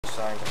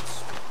sign.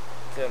 That's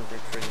can be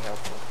pretty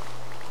helpful.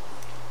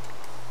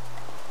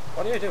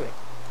 What are you doing?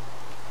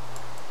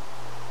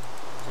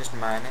 Just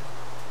mining.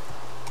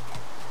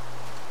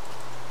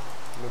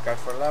 Look out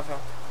for lava.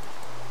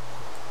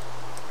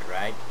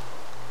 Right.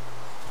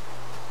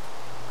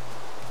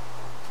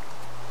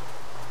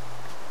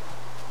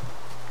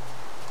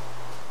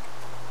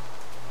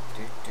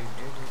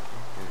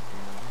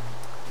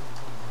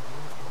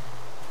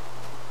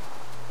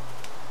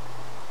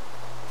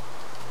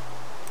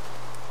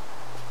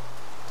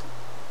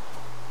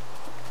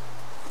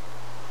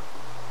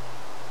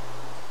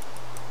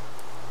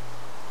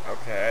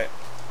 Okay,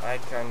 I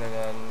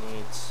kinda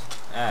need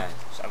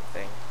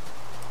something.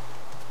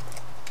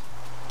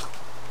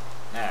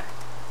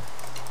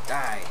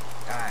 Die,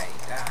 die,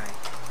 die.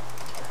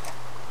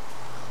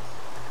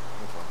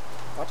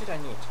 What did I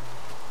need?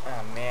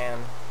 Ah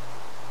man,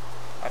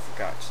 I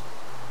forgot.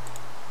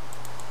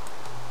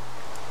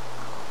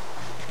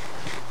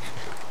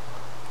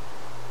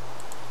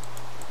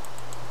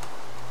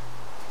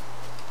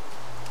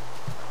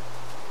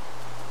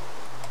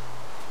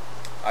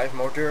 I have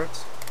more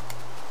dirt.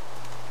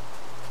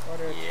 More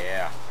dirt.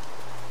 Yeah.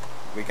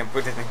 We can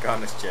put it in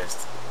Connor's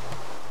chest.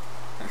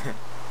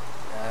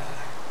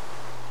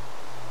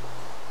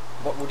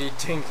 What would he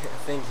think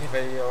if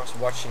he was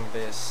watching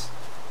this?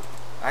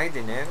 I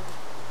don't know.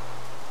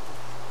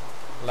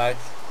 Like,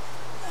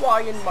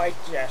 why in my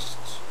chest?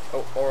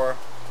 Oh, or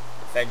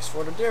thanks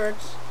for the dirt.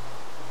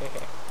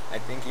 I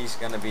think he's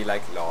gonna be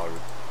like lol.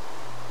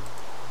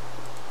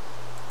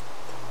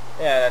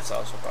 Yeah, that's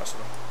also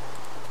possible.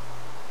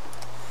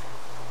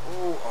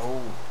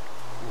 Oh,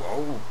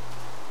 whoa,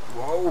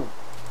 whoa!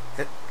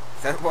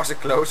 That was a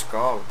close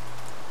call.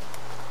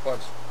 What?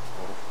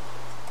 Oh.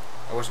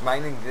 I was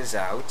mining this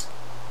out,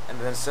 and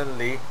then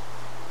suddenly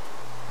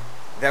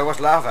there was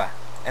lava,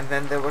 and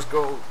then there was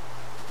gold.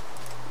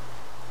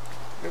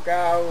 Look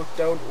out!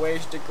 Don't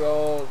waste the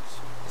gold.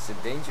 It's a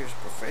dangerous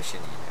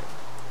profession, you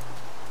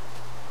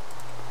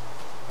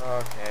know.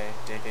 Okay,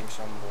 digging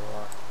some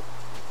more.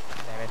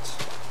 Damn it.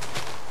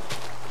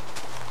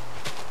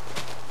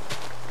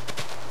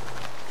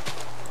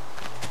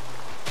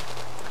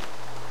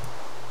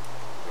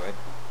 Good.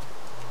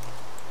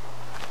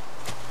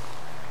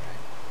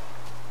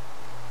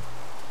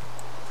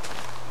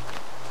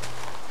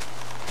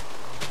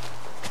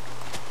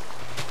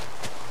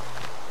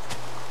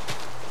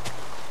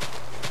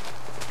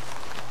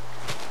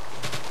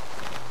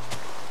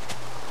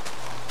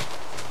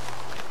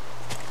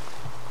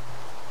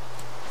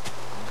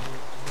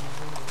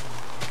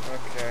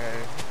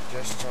 Okay,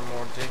 just some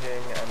more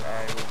digging and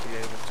I will be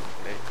able to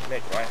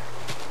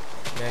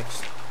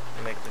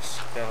make the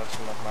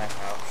skeleton of my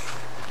house.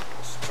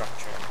 The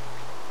structure.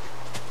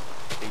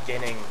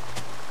 Beginning.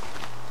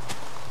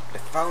 The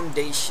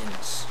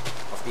foundations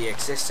of the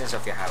existence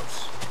of your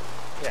house.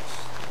 Yes,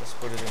 let's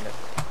put it in that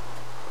way.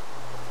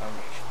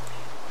 Foundation.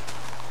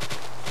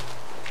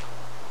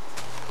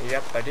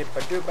 Yep, I did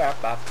ba do ba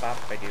ba ba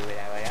ba do ba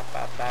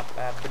ba ba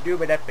ba ba do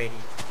ba da ba.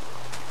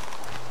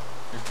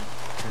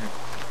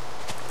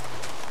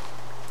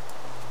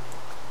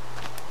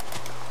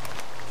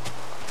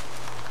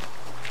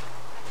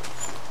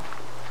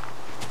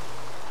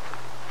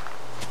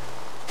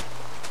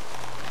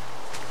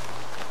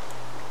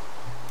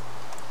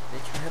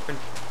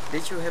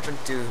 Did you happen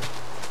to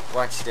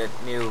watch that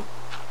new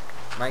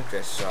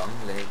Minecraft song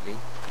lately?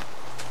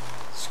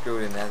 Screw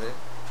the Nether.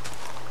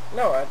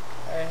 No, I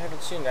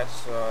haven't seen that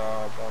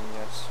one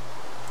yet.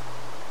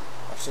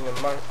 I've seen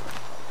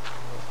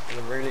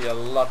really a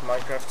lot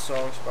Minecraft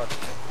songs, but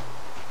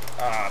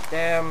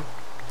damn,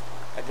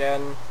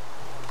 again.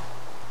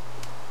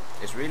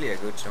 It's really a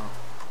good song.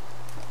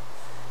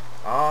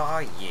 Oh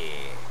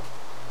yeah.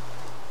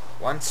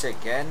 Once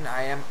again,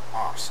 I am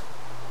awesome.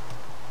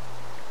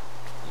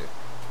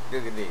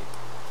 Look at this.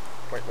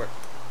 Wait, what?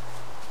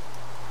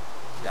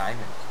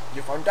 Diamonds.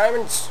 You found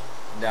diamonds?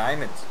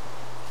 Diamonds.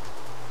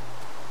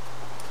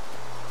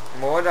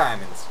 More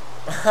diamonds.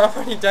 How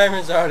many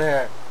diamonds are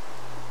there?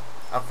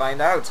 I'll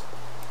find out.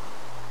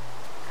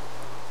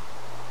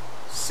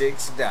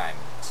 6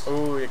 diamonds.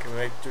 Oh, you can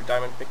make 2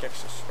 diamond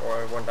pickaxes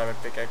or 1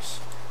 diamond pickaxe,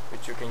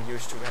 which you can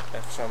use to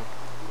have some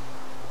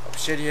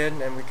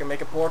obsidian, and we can make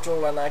a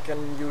portal, and I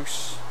can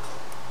use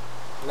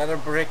nether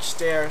brick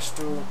stairs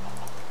to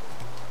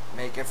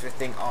make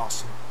everything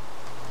awesome.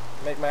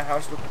 Make my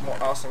house look more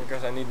awesome,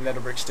 because I need nether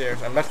brick stairs.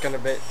 I'm not gonna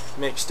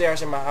make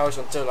stairs in my house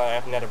until I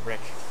have nether brick.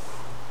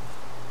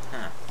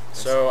 Huh.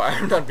 So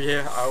I won't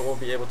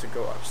be able to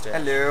go upstairs.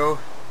 Hello.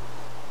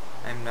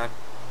 I'm not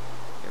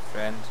your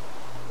friend.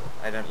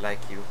 I don't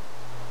like you.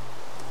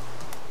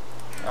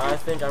 I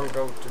think I'm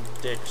going to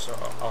dig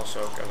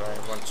also, because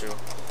I want to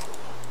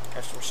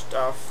have some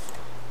stuff.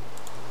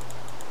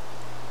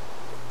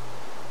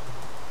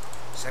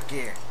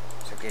 Sebgear.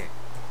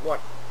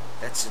 What?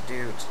 That's the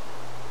dude.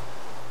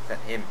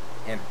 Him.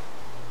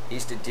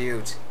 He's the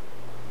dude.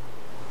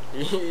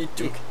 He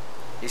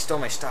stole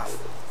my stuff.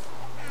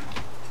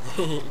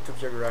 he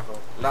took your gravel.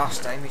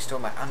 Last time he stole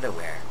my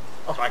underwear.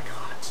 Oh my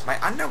god. My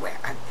underwear.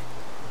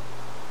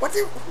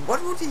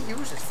 What would he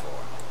use it for?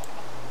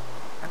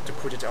 To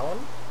put it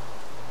on?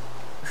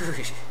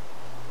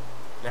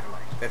 Never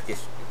mind. That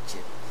gives me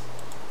chills.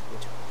 Me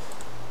too.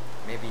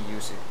 Maybe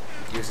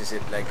uses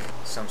it like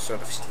some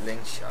sort of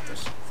slingshot or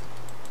something.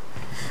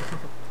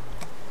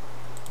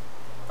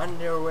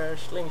 Underwear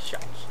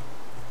slingshots.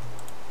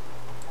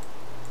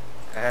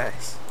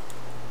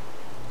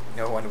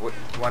 No one would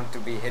want to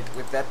be hit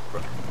with that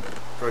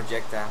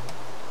projectile.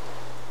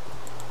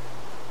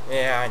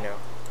 Yeah, I know.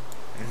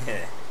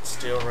 It's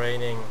still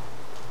raining.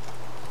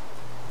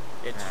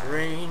 It's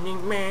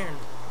raining, man.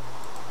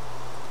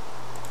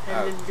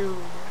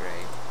 Hallelujah.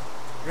 Great.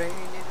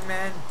 Raining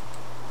man.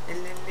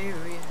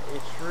 Hallelujah.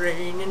 It's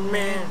raining,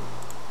 man.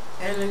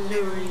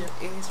 Hallelujah.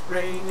 It's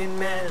Raining,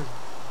 man.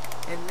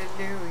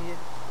 Hallelujah.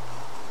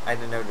 I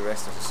don't know the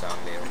rest of the song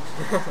lyrics.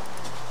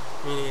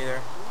 Me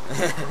neither.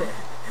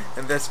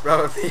 And that's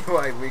probably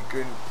why we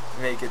couldn't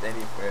make it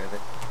any further.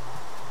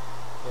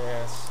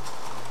 Yes.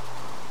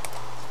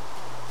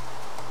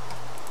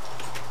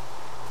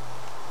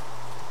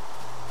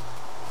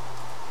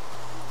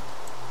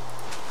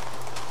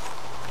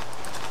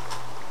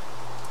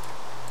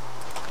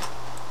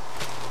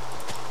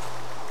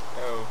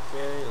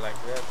 Okay, like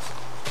that.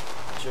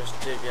 Just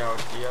dig out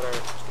the other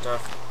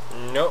stuff.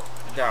 No,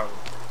 down.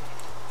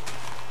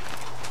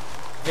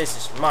 This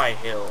is my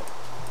hill.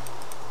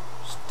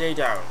 Stay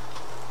down.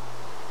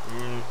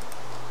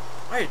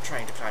 Are you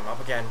trying to climb up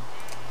again?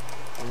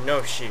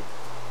 No sheep.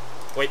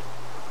 Wait.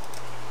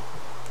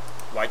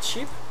 White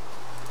sheep?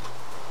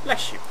 Black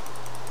sheep.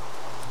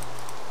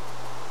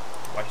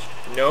 White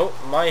sheep. No,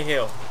 my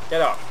hill.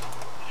 Get off.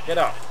 Get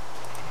off.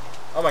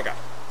 Oh my god.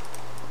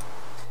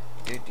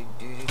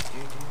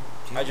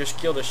 I just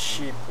killed a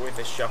sheep with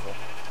a shovel.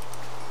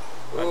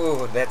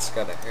 Ooh, that's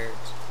gotta hurt.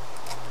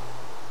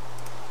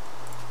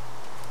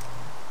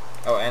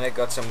 Oh, and I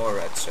got some more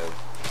redstone.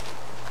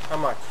 How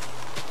much?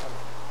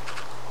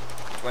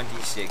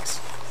 26.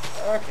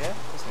 Okay,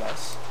 that's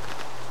nice.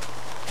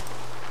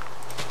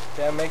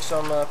 Can I make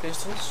some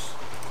pistons?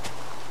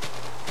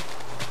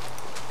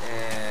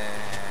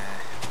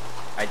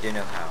 I don't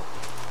know how.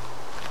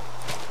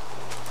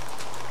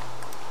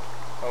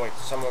 Oh wait,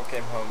 someone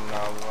came home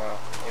now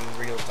in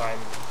real time.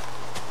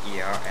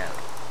 ERL.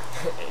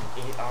 In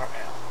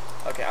ERL.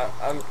 Okay,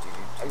 I'm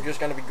just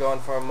gonna be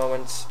gone for a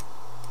moment.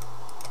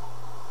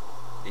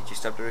 Did you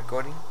stop the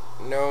recording?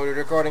 No, the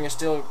recording is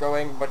still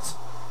going, but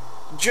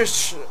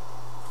just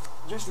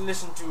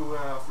listen to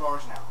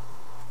Flores now.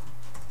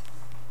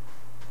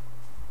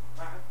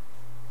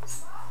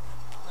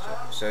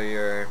 So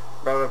you're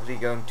probably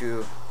going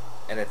to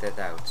edit that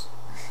out.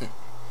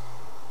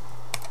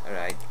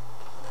 Alright.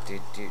 This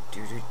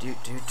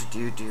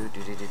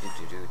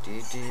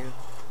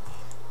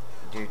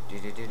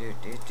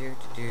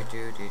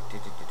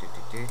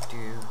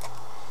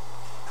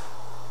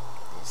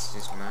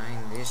is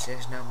mine, this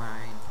is no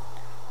mine.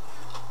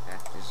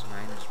 That is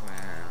mine as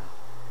well.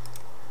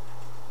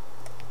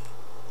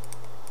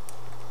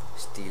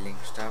 Stealing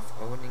stuff,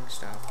 owning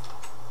stuff.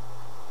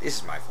 This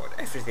is my fort.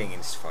 Everything in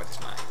this fort is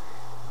mine.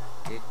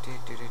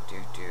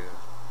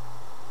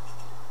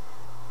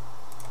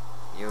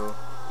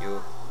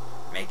 You,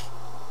 make.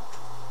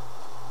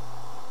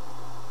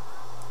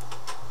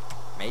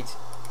 Mate.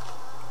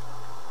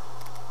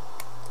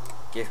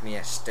 Give me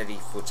a steady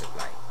food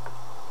supply.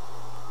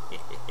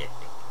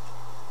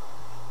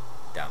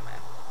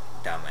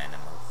 Dumb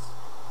animals.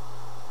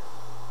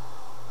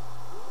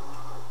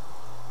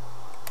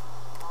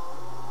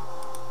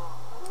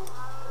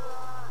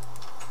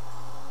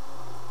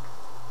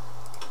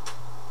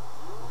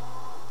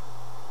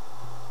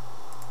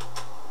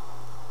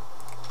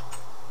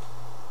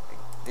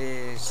 Like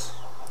this,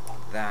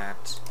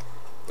 that,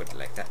 but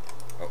like that.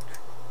 Oh,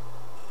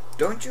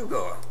 don't you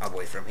go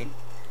away from me.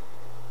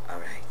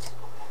 Alright.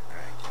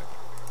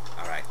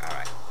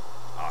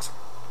 Awesome.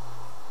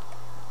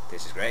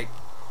 This is great.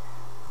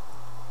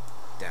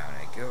 Down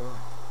I go.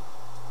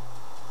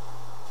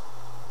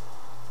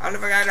 How the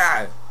fuck I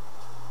die?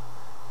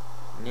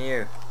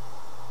 New.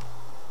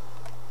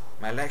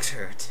 My legs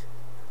hurt.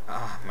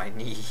 Ah, my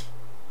knee.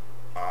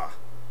 Ah.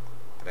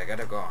 But I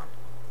gotta go on.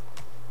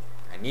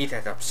 I need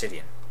that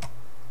obsidian.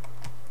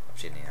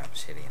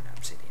 Obsidian.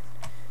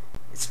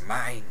 It's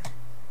mine.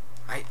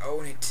 I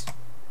own it.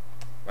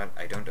 Well,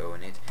 I don't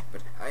own it,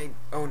 but I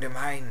own the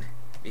mine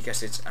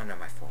because it's under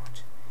my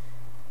fort.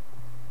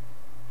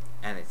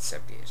 And it's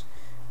Sebgear's.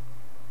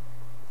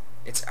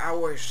 It's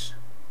ours.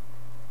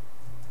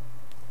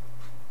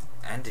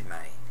 And in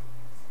mine.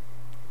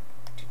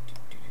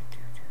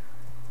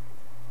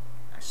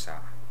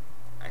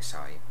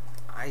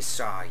 I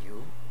saw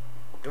you.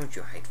 Don't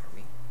you hide from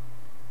me.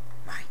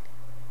 Mine.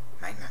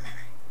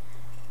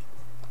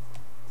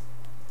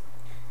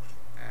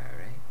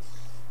 Alright.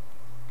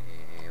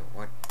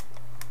 What?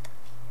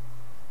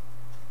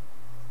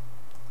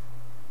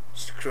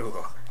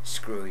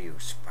 Screw you,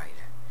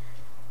 spider.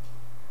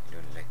 I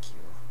don't like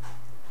you.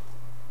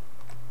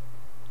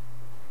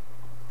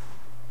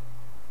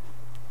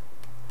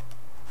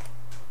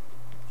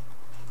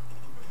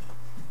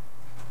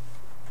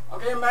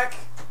 Okay, I'm back.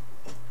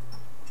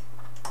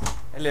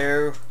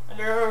 Hello.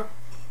 Hello.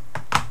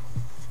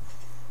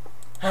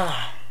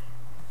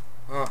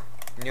 Oh,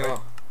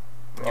 no.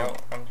 No.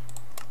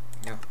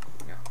 No.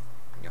 No.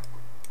 No.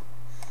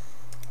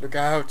 Look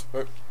out.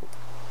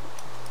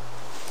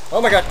 Oh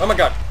my god, oh my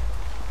god.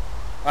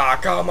 Ah,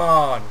 come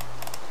on.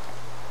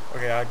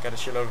 Okay, I got a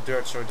shitload of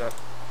dirt so that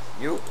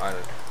You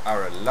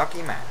are a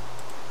lucky man.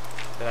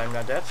 I'm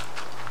not dead.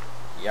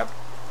 Yep.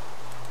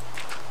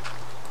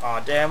 Ah,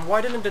 damn,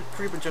 why didn't that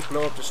creeper just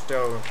blow up the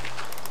stone?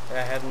 And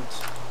I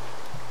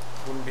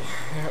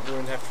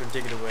wouldn't have to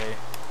dig it away.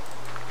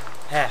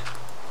 Heh.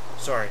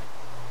 Sorry.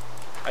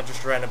 I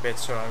just ran a bit,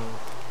 so I'm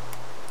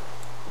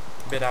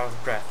a bit out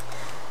of breath.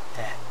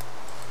 Heh.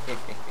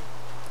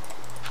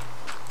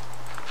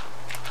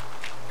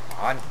 Come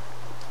on.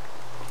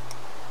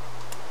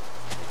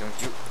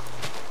 Don't you?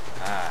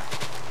 Ah.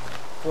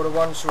 For the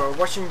ones who are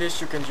watching this,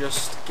 you can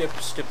just skip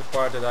the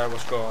part that I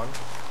was gone,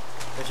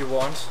 if you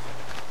want.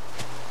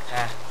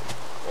 Ah.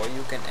 Or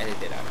you can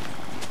edit it out.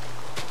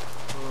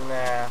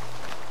 Nah.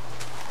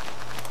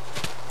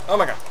 Oh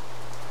my god.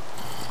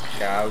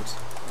 Get out.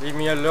 Leave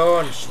me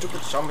alone,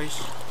 stupid zombies.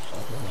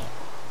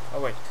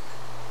 Oh wait.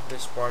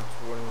 This part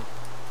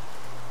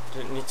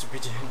didn't need to be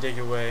dig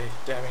away.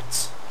 Damn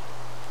it.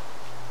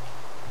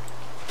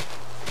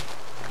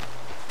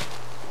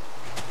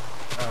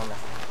 Oh no.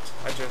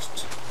 I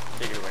just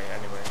dig it away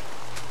anyway.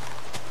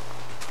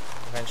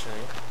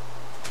 Eventually.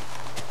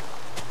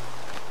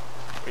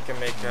 We can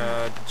make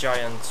a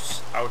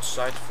giant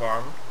outside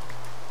farm.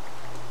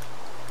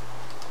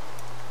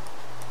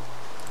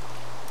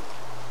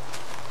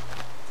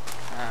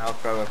 I'll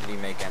probably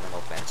make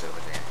animal pens over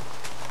there.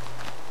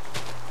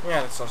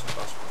 Yeah, that's also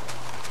possible.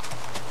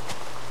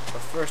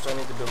 But first I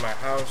need to build my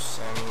house,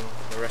 and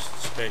the rest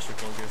of the space you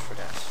can use for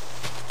that.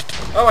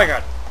 Oh my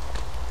god!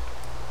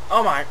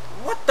 Oh my...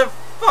 What the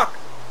fuck?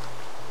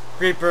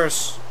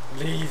 Creepers,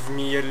 leave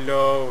me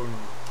alone.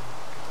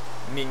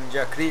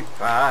 Ninja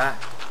creeper.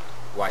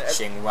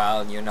 Watching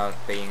while you're not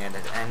paying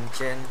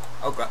attention.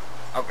 Oh crap.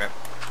 Oh crap.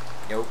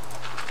 Nope.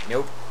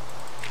 Nope.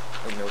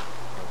 Oh nope.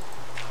 Nope.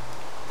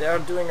 They are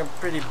doing a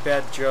pretty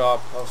bad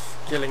job of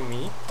killing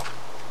me.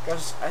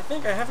 Because I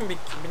think I haven't been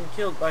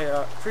killed by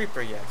a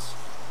creeper yet.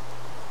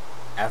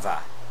 Ever.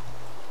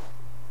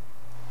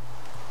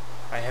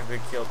 I have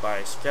been killed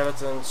by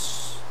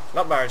skeletons.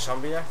 Not by a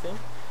zombie, I think.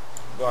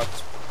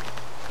 But...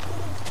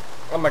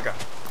 Oh my god.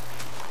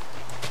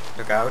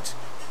 Look out.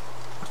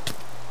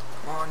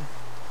 Come on.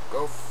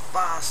 Go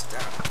faster.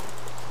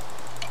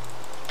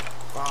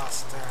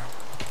 Faster.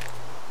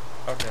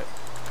 Okay.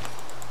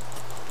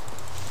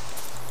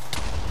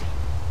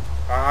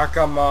 Ah,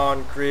 come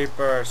on,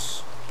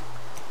 creepers.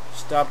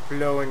 Stop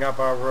blowing up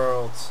our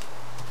world.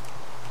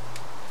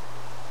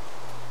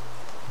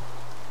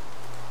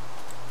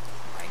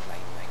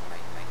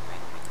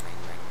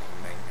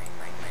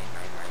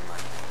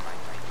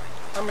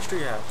 How much do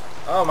you have?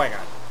 Oh my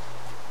god.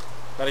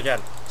 Not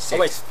again. 6. Oh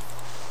wait.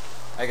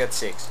 I got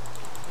 6.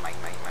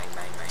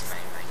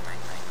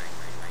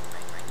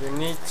 You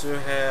need to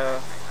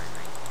have...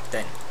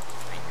 10.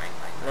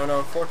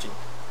 No, 14.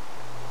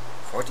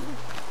 14?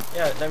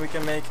 Yeah, then we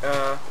can make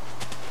a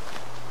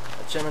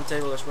enchantment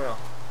table as well.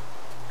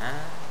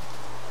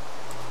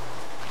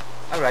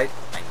 Alright.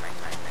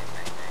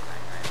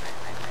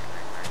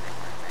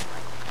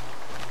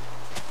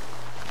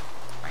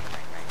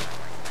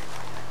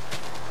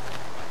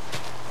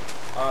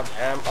 Oh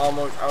damn,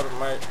 almost out of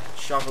my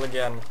shovel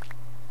again.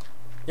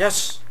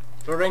 Yes!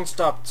 The rain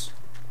stopped.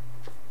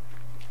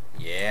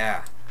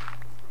 Yeah.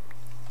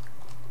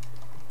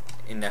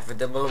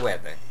 Inevitable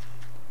weather.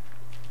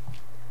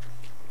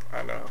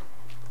 I know.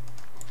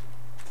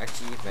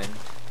 Achievement.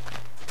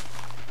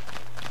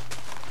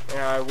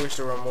 Yeah, I wish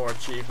there were more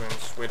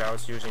achievements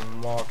without using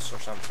mods or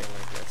something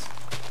like that.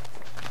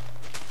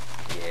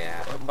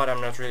 Yeah. But I'm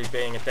not really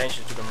paying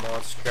attention to the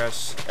mods,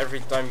 because every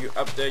time you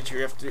update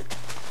you have to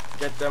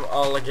get them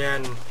all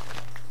again.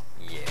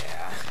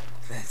 Yeah.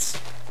 That's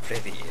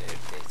pretty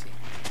irritating.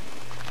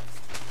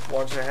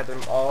 Once I had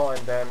them all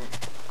and then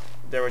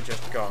they were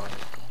just gone.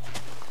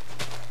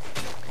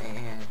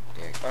 And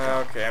there.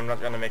 Okay, I'm not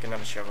gonna make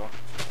another shovel.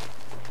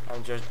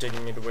 I'm just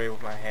digging it away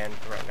with my hand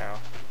right now.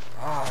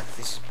 Ah,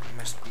 this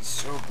must be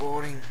so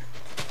boring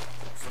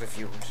for the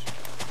viewers.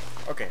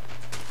 Okay,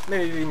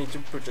 maybe we need to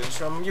put in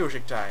some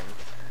music time.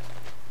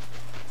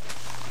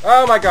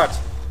 Oh my god!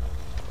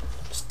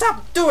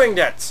 Stop doing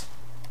that!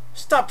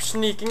 Stop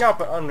sneaking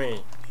up on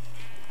me!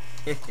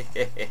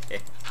 They're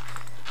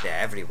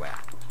everywhere.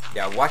 They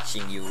are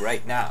watching you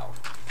right now.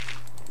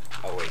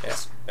 Oh wait, Yeah,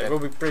 it will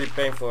be pretty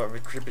painful if a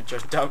creeper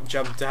just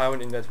jump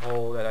down in that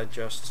hole that I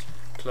just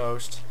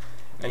closed.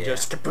 And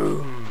just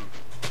kaboom!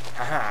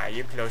 Haha,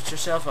 you closed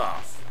yourself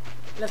off.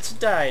 Let's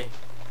die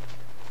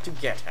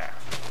together.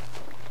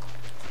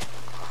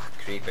 Oh,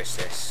 creepers,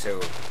 they're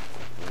so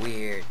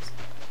weird.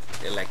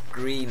 They're like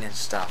green and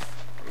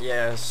stuff.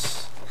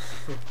 Yes.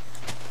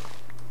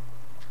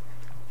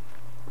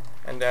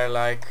 And they're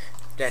like,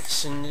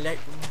 that's a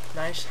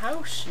nice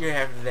house you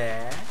have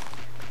there.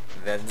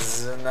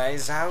 That's a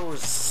nice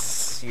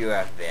house you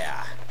have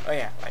there. Oh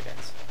yeah, like that.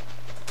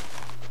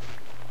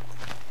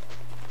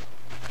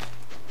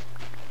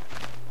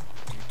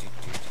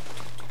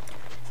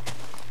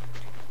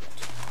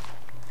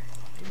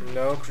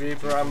 No,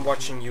 Creeper, I'm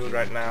watching you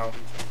right now.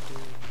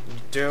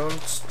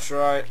 Don't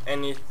try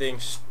anything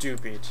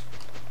stupid.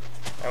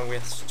 And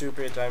with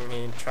stupid I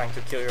mean trying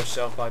to kill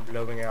yourself by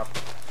blowing up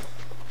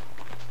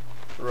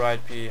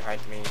right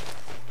behind me.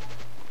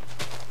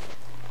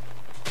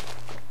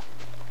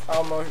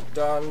 Almost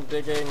done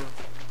digging.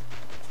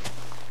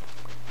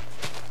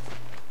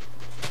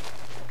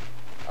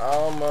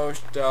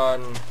 Almost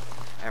done.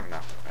 I have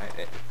enough.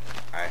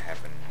 I have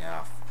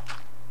enough.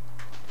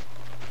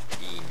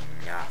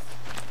 Enough.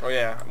 Oh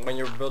yeah, when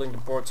you're building the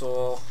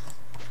portal,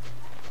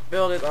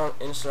 build it on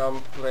in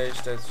some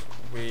place that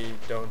we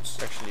don't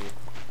actually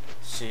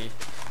see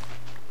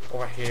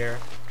or hear.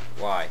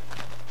 Why?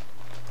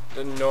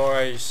 The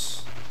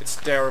noise, it's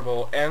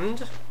terrible,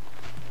 and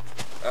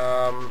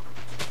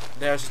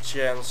there's a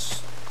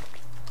chance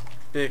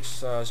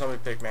zombie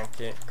pigmen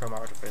can come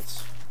out of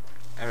it.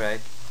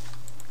 Alright.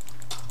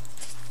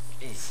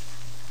 Ease.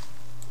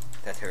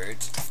 That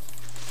hurts.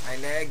 My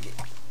leg.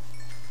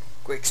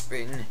 Quick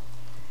spin.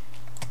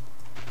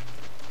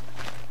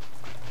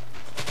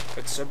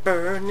 It's a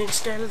burning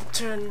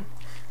skeleton.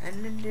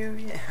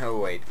 Hallelujah. Oh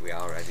wait, we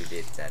already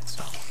did that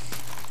song.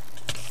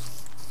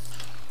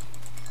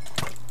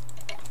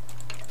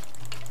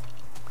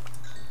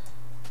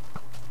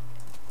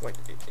 Wait,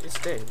 it's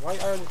day. Why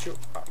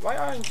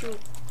aren't you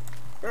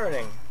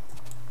burning?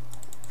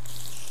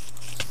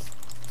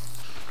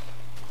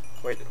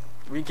 Wait,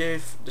 we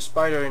gave the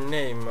spider a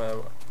name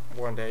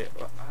one day.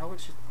 How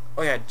was it?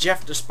 Oh yeah,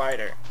 Jeff the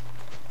Spider.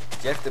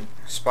 Jeff the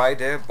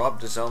Spider, Bob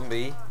the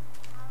Zombie,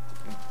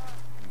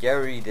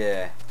 Gary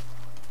the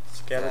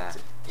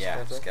Skeleton.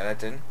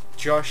 skeleton.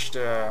 Josh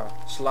the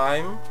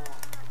Slime.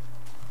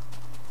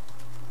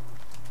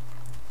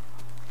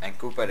 And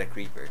Koopa the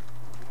Creeper.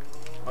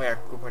 Oh yeah,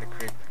 Cooper the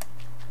Creep.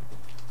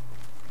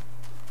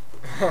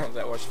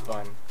 That was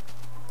fun.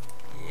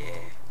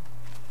 Yeah.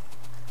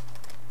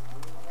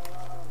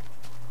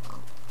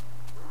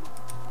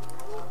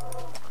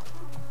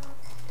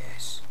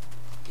 Yes.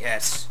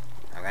 Yes.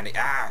 I'm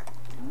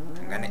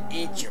gonna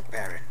eat your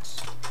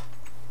parents.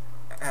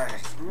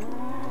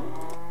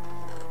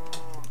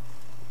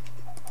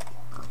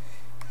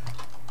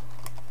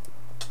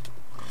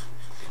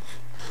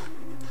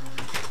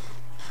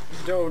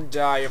 Don't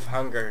die of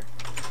hunger.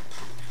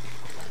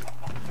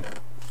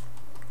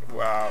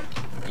 Wow.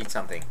 Eat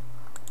something.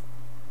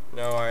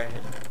 No, I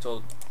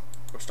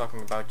was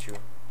talking about you.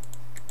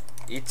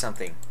 Eat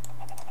something.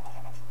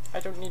 I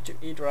don't need to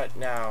eat right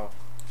now.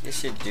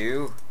 Yes, you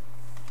do.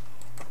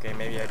 Okay,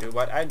 maybe I do,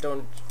 but I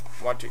don't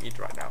want to eat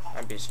right now.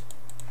 I'm busy.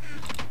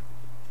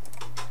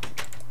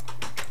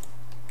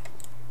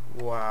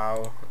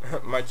 Wow,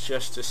 my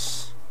chest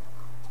is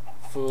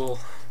full.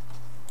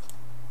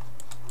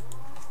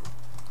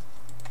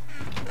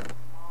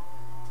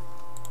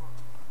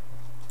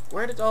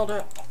 Where did all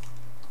the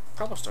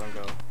cobblestone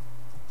go?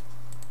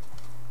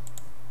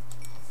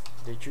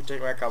 Did you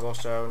take my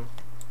cobblestone?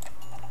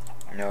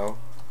 No.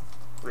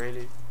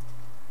 Really?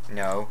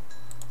 No.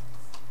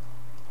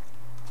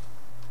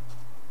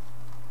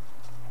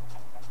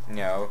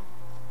 No.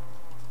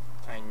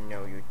 I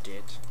know you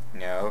did.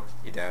 No,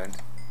 you don't.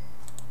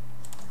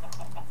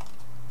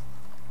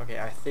 Okay,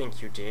 I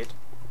think you did.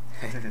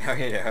 No,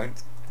 you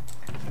don't.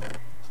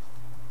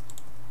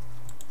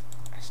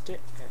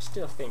 I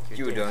still think you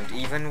did. You don't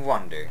even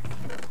wonder.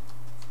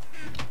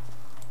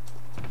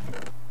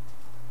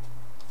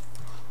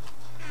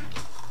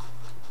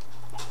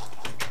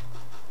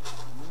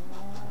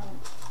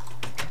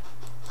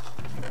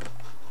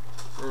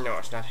 No,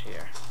 it's not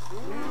here.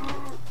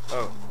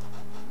 Oh.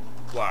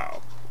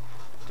 Wow.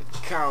 The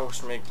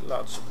cows make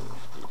lots of...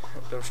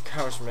 Those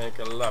cows make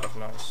a lot of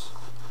noise.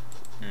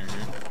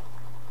 Mm-hmm.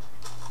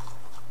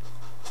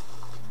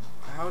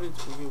 How did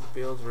you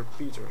build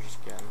repeaters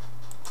again?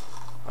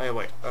 Oh yeah,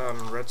 wait.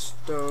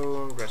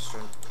 Redstone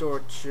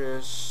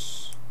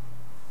torches,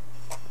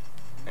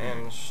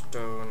 and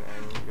stone,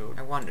 and you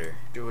I wonder.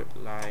 do it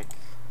like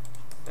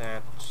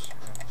that,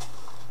 and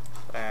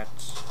that,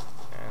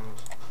 and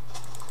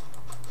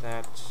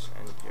that,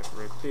 and you have a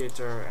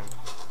repeater, and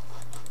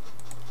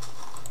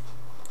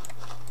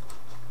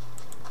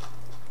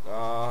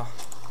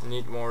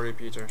need more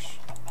repeaters.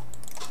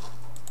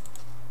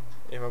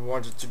 If I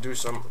wanted to do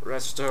some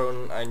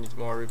redstone, I need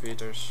more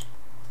repeaters.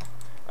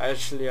 I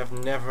actually have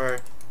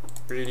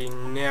really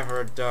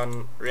never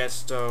done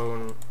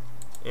redstone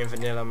in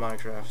vanilla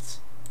Minecraft.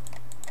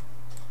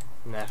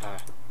 Never.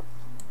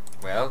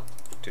 Well,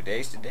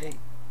 today's the day.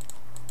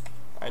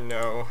 I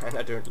know, and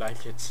I don't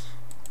like it.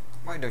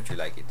 Why don't you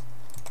like it?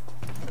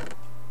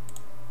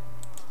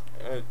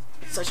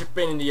 It's such a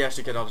pain in the ass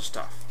to get all the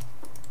stuff.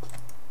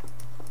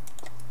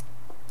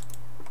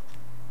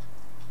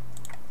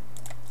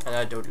 And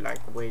I don't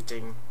like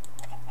waiting.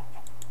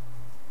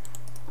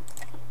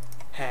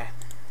 Heh.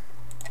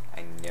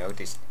 I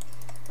noticed.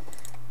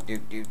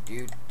 Do.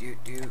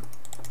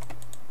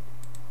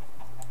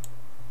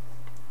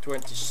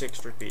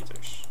 26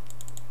 repeaters.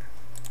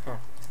 Huh.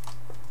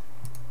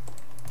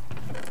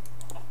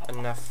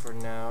 Enough for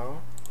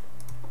now.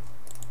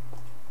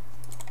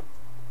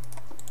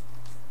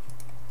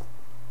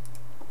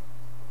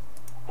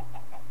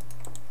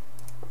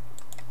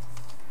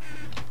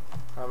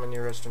 How many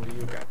redstone do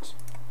you got?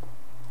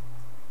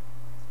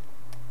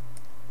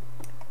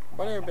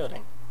 What are you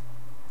building?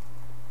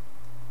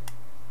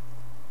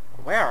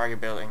 Where are you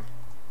building?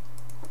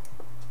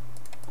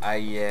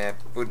 I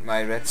put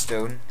my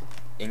redstone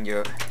in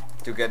your,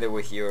 together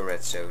with your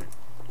redstone,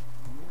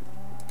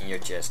 in your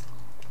chest.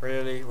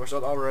 Really? Was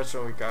that all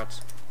redstone we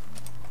got?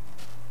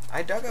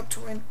 I dug up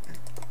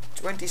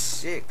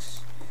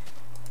 26.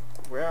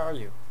 Where are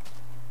you?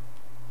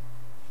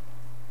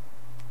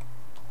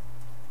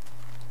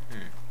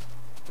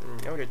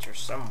 I know that you're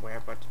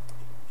somewhere, but...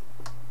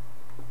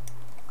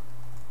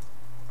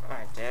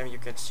 Ah, damn, you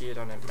can see it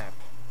on that map.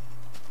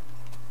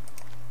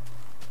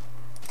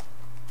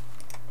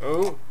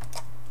 Oh!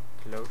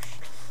 Close.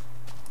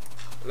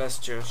 Let's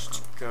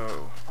just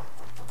go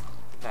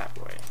that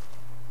way.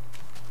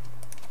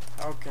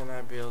 How can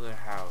I build a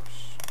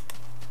house?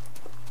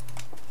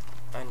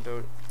 I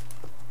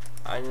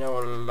know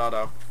a lot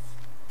of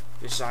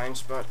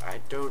designs, but I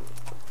don't...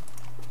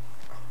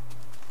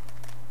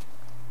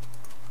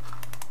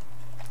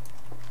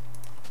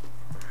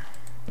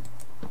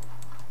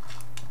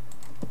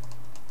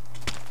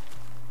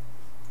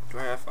 Do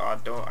I have...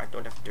 Oh, I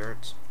don't have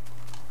dirt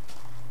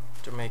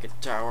to make a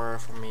tower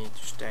for me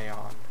to stay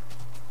on.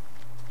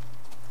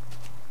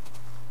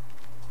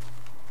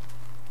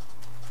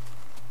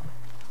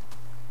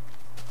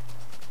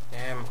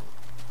 Damn.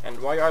 And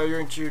why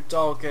aren't you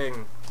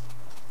talking?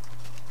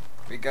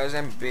 Because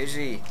I'm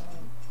busy.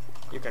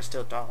 You can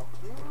still talk.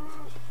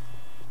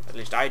 At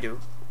least I do.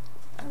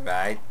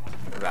 Alright.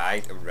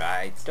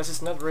 Because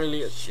it's not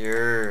really...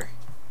 Sure.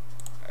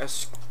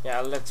 Yeah,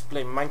 let's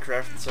play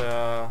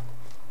Minecraft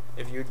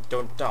if you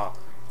don't talk.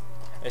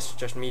 It's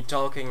just me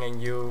talking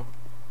and you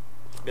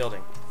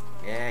building.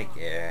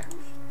 Yeah.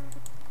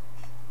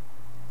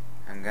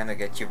 I'm gonna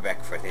get you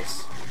back for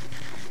this.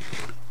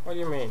 What do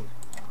you mean?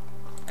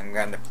 I'm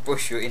gonna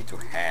push you into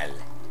hell.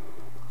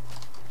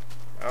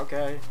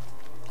 Okay.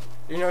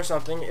 You know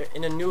something?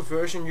 In a new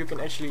version you can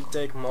actually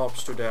take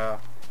mobs to the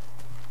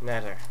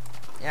nether.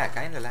 Yeah, I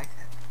kinda like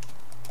that.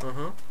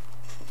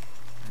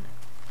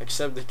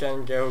 Except they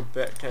can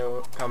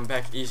come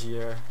back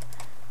easier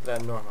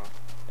than normal.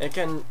 It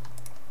can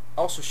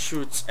also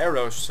shoot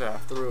arrows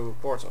through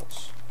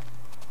portals.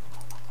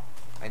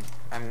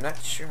 I'm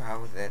not sure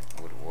how that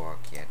would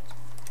work yet.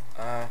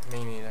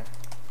 Me neither.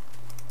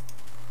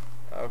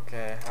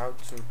 Okay, how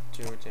to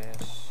do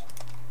this?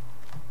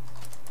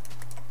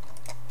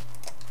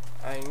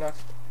 I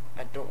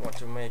don't want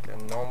to make a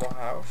normal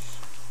house.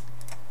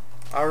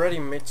 I already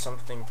made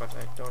something, but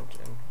I'm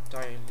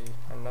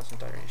not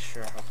entirely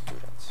sure how to do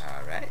that.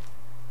 Alright.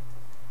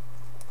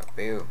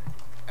 Ba-boom.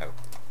 Oh.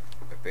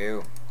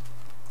 Ba-boom.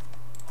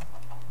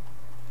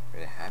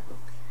 With a hat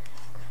book.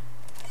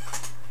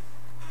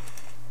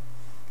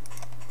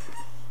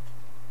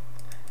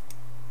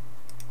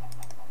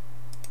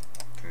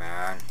 Come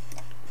on.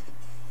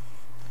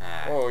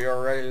 Oh, you're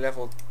already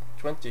level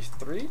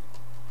 23?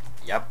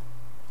 Yup.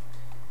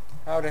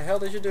 How the hell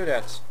did you do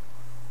that?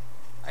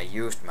 I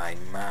used my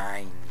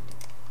mind.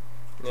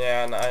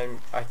 Yeah, and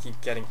I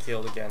keep getting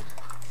killed again.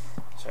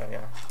 So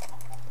yeah.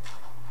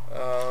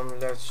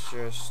 Let's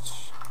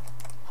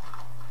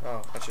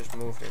just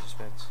move this a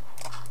bit.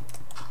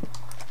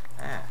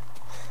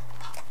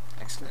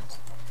 Excellent.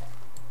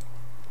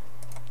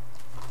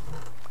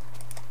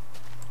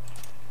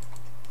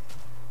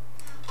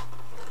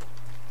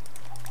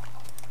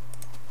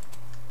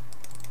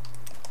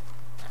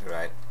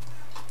 Right.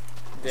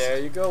 There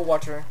you go,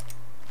 water.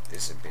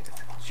 This is a bit of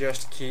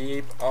Just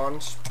keep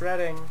on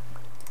spreading.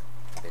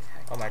 a bit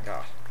hectic. Oh my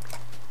god.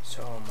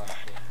 So much.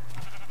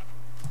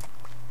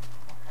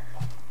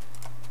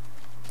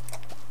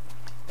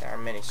 There are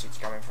many seeds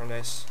coming from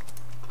this.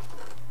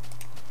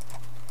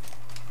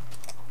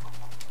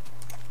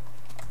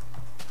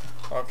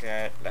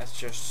 Okay, let's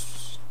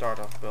just start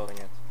off building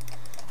it.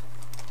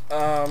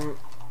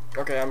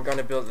 Okay, I'm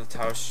gonna build the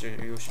house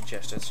you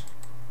suggested.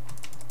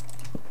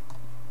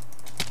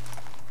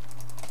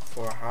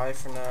 For high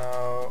for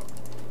now,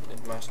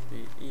 it must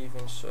be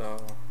even, so...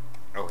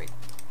 Oh wait.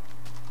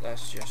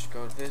 Let's just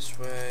go this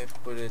way,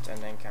 put it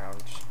and then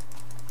count.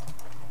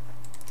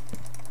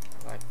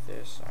 Like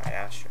this.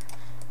 Yeah, sure.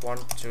 1,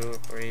 2,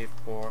 3,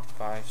 4,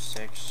 5,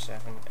 6,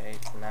 7,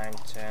 8, 9,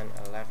 10,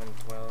 11,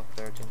 12,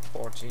 13,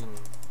 14.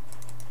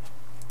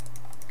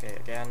 Okay,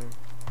 again.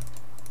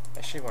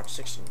 Actually, what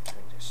 16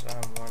 doing this?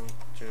 1,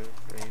 2,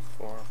 3,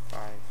 4,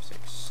 5,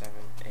 6, 7,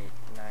 8,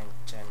 9,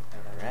 10,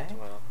 11,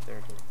 12,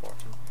 13,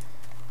 14.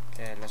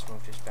 Okay, let's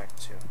move this back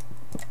to.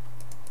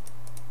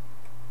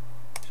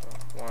 So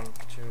 1,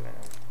 2,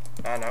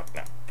 and no,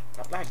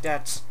 not like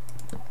that.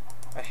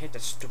 I hate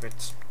that stupid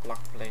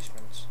block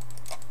placement.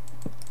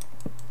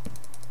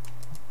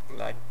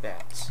 Like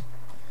that,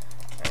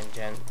 and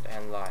then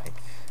like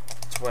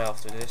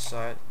 12 to this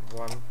side.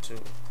 1, 2,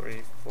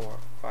 3, 4,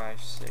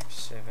 5, 6,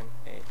 7,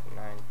 8,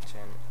 9,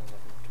 10, 11,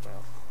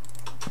 12.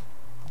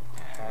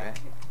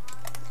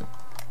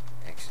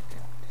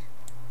 Accident.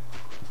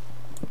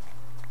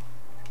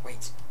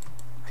 Wait,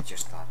 I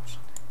just thought of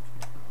something.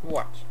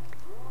 What?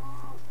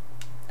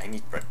 I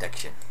need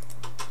protection.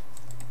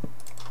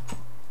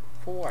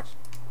 For what?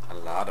 A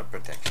lot of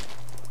protection.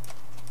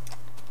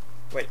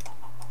 Wait.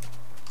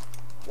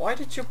 Why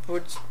did you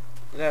put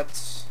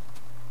that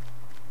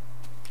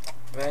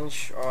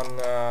bench on?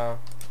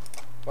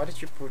 Why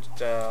did you put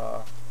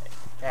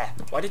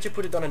why did you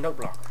put it on a note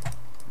block?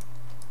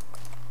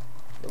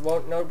 The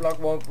note block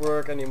won't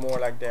work anymore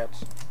like that.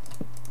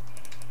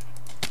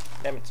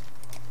 Damn it!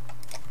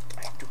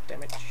 I took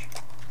damage.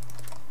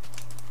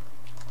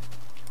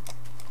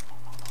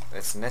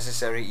 That's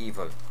necessary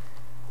evil.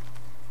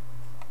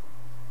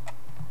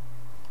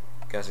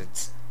 Because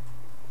it's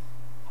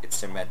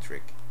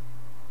symmetric.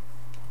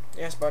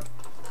 Yes, but